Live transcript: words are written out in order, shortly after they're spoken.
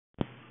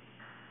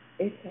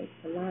It takes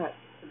a lot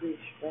to be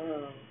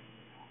strong.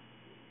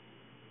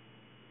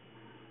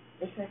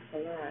 It takes a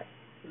lot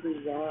to be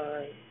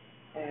young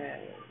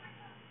and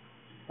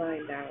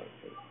find out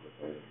that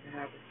you're going to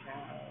have a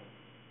child.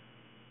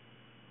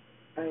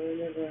 I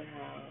remember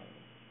how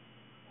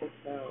it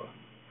felt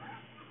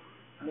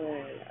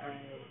when I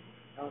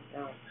found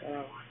out that I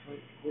was going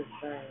to give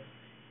birth.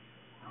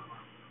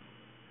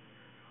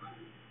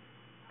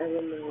 I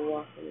remember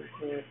walking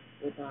into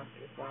the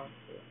doctor's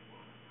office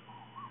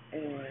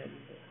and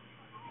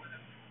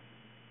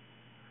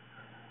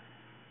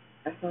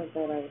I found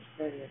out I was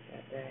pregnant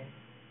that day.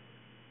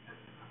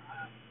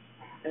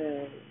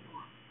 And,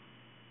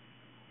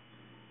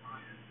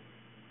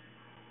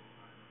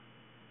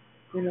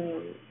 you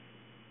know,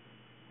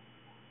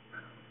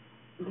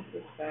 this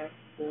is fast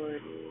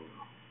forwarding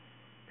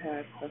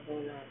past the whole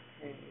lot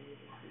of pain.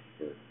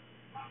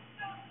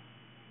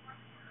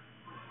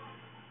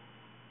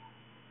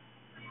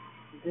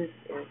 This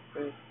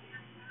instance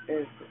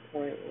is the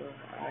point where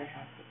I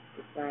have to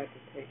decide to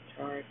take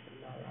charge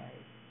of my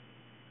life.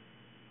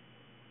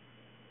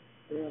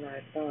 When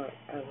I thought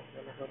I was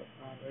going to go to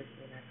college,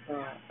 when I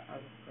thought I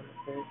was going to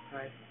finish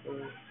high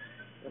school,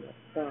 when I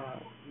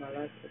thought my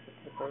life took a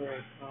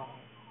temporary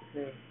pause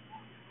because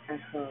I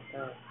found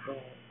out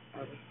that I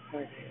was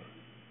pregnant.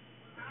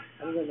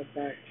 I'm going to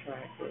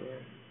backtrack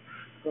and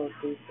go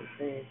through some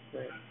things,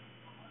 but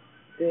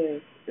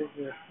this is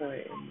the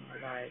point in my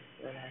life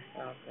when I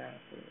found out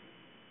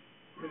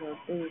that,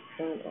 things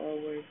don't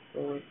always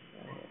go as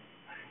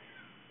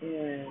planned.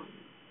 And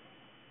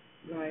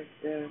life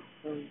does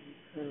some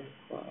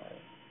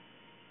curveballs.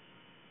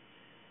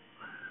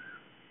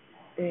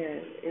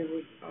 And it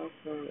was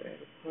also at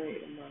a point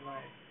in my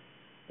life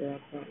that I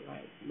felt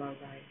like my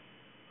life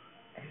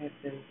had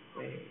been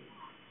saved.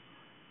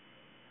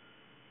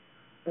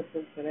 Up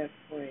until that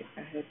point, I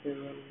had been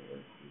running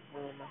away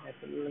from home. I had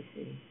been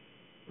looking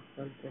for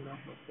something. I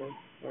had been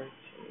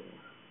searching.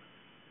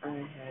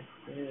 I had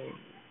been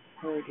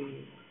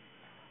hurting.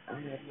 I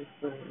had been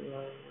feeling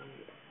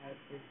lonely. I had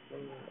been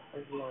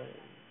feeling alone.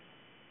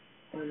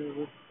 And it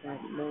was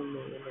that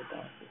moment when the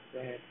doctor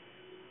said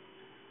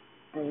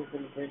I was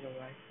going to bring a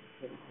life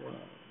into the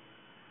world.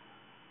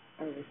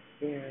 I was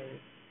scared.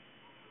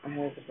 I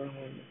had to go home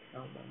and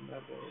tell my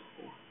mother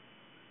this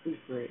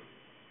secret,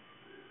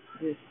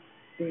 this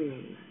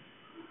thing.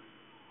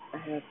 I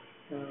had to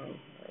tell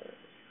her.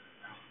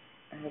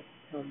 I had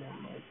to tell my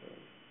mother.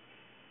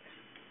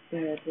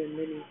 There have been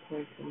many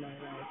points in my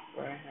life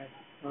where I had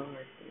to tell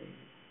her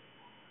things.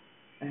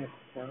 I had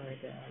to tell her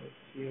that I was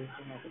used.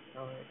 I had to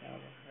tell her that I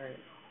was hurt.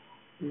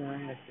 Now I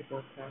had to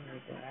go tell her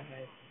that I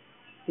had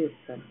did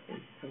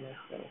something to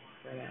myself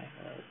that I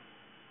had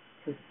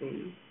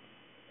perceived.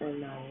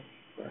 And I was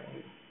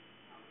afraid.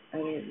 I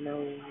didn't know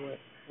what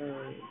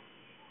her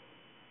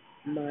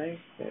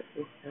mindset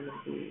was going to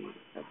be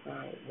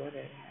about what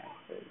had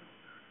happened.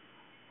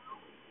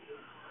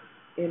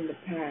 In the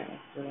past,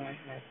 when I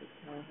had to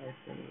tell her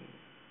things,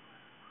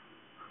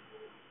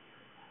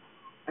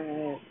 I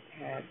had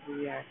had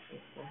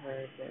reactions to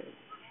her that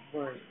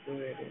weren't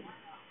good, and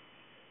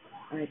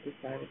I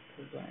decided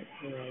to write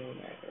her a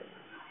letter.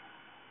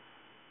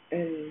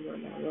 And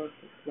when I wrote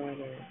this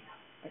letter,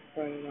 I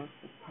started off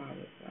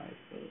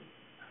apologizing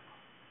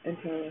and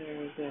telling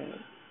her that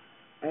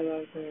I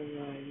loved her and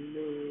I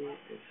knew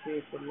that she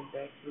had been the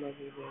best mother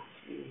that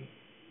she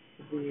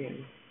could be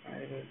in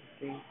spite of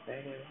things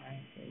that had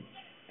happened.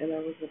 And I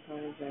was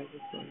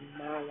apologizing for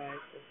my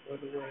life and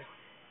for the way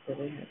that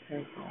it had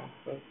hurt her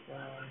so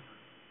far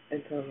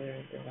and telling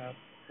her that I was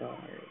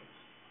sorry.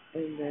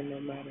 And then no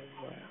matter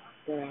what,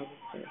 that I was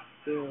going to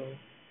still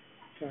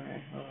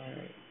try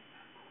hard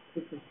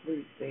to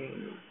complete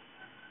things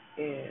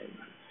and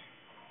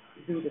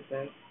be the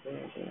best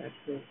dad that I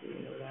could be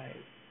in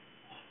life.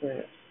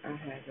 But I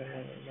had to let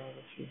her know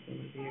that she was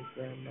going to be a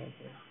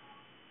grandmother.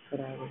 But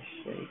I was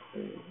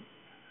shaking.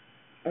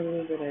 I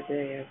remember that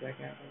day as I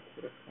got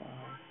into the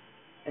car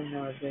and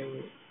how there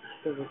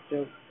were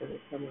jokes that would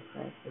come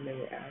across and they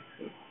would ask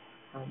me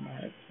how my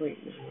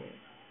appointment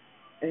went.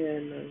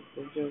 And as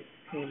the jokes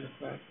came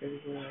across, they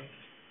were going,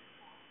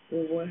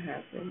 well, what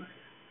happened?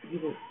 You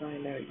didn't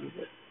find out you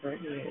were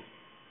pregnant.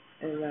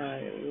 And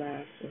I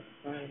laughed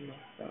inside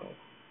myself.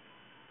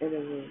 And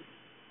it was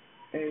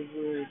a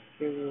weird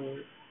giggle,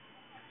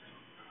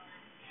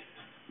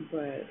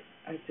 but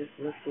I just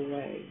looked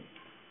away.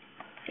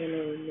 And I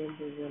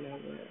remember when I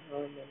went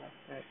home and I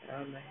sat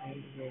down, I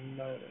handed her a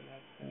note and I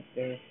sat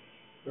there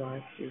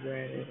while she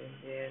read it. And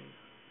then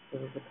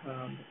there was a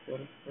calm before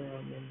the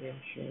storm. And then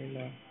sure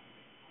enough,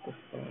 the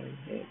storm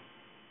hit.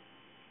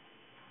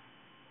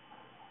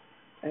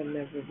 I'd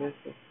never been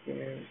so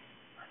scared.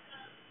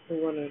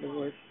 And one of the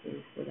worst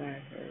things that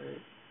I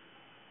heard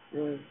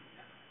was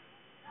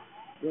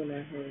when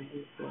I heard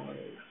these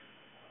words.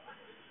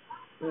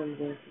 I'm going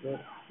to go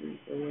to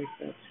sleep and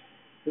wake up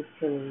with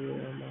killing you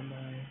on my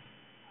mind.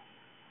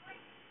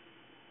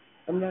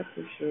 I'm not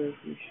too sure if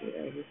you should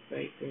ever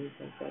say things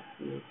like that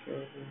to your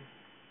children,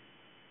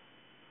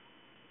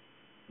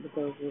 but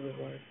those were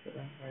the words that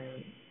I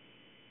heard.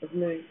 Of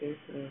many things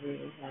that I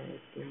really heard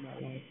through my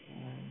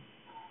lifetime,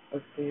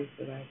 of things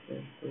that I've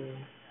been through,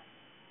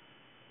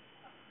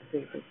 I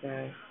think that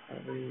that's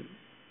probably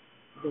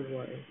the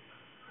worst.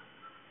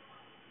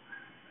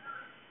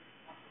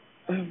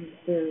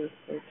 I've been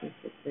searching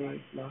for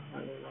things my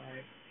whole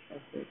life.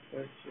 I've been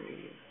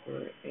searching for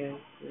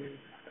answers.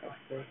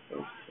 I've been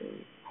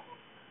searching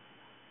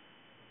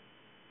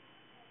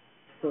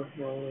for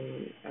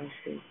healing. I've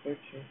been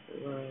searching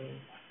for love.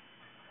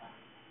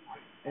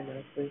 And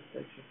I've been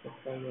searching for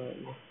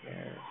someone to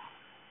care.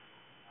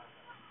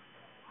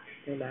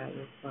 And I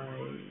will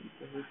find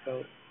the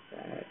results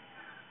that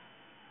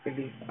at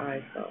least I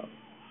thought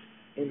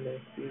in the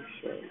few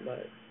short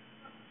months.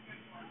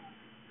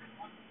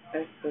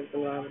 I spent a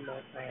lot of my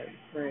time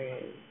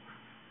praying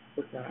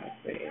for God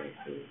for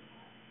answers,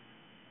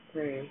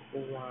 praying for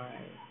why,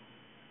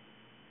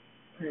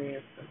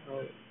 praying for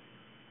hope,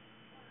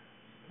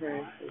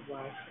 praying for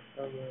why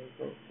should someone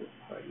go through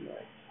so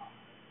much,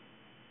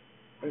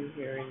 and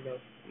hearing no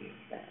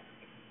feedback.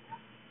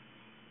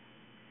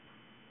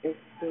 And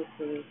still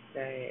to this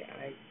day,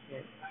 I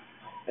can't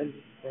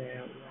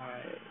understand why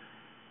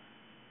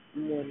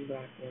one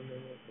black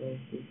woman would go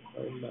through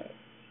so much.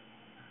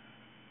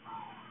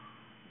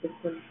 But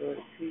some sort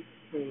of peace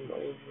came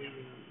over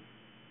me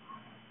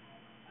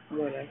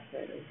when I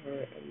sat and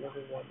heard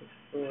another woman's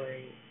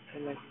story,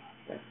 and I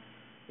just kept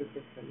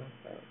thinking to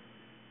myself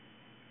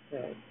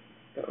that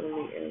the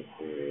only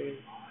answer is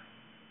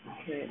you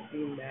can't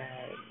be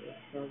mad if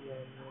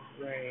someone was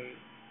raised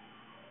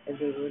and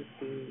they went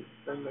through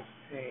so much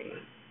pain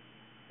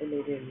and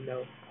they didn't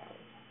know how.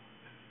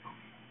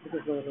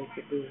 Because all they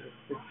could do was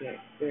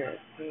project their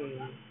pain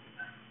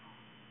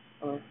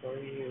off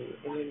on you.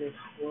 And in this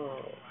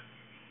world,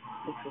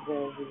 this is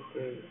all we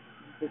do.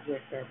 We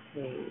project our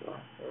pain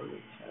off on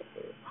each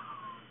other.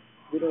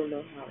 We don't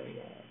know how to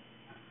love.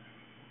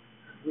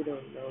 We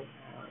don't know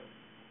how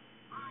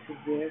to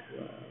give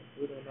love.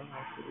 We don't know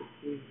how to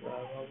receive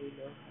love. All we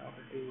know how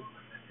to do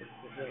is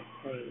project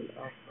pain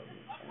off on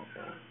each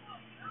other.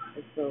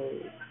 And so,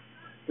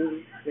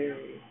 through this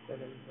series that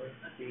I'm going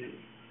to be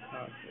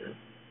talking,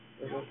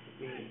 we're going to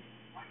be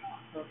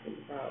talking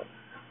about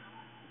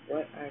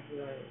what I've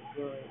learned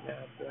growing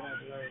up, what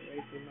I've learned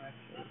raising my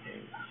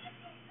children,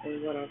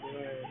 and what I've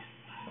learned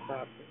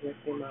about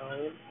projecting my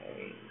own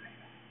pain,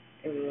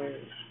 and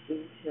learn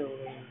through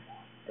healing,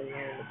 and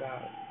learn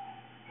about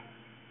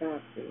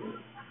stopping,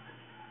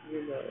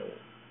 you know,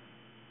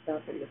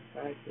 stopping the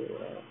cycle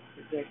of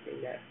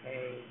projecting that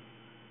pain,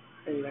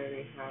 and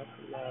learning how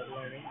to love,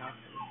 learning how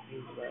to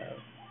receive love,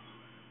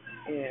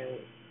 and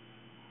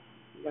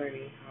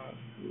learning how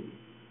to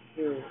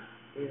heal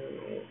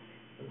spirit,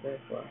 and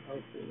therefore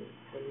helping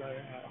to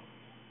learn how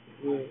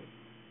to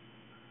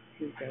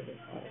teach others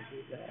how to do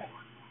that.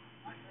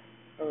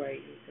 Alright,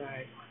 you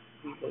guys,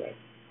 be blessed.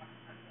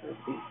 We'll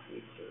be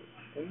teaching.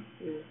 Thank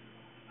you.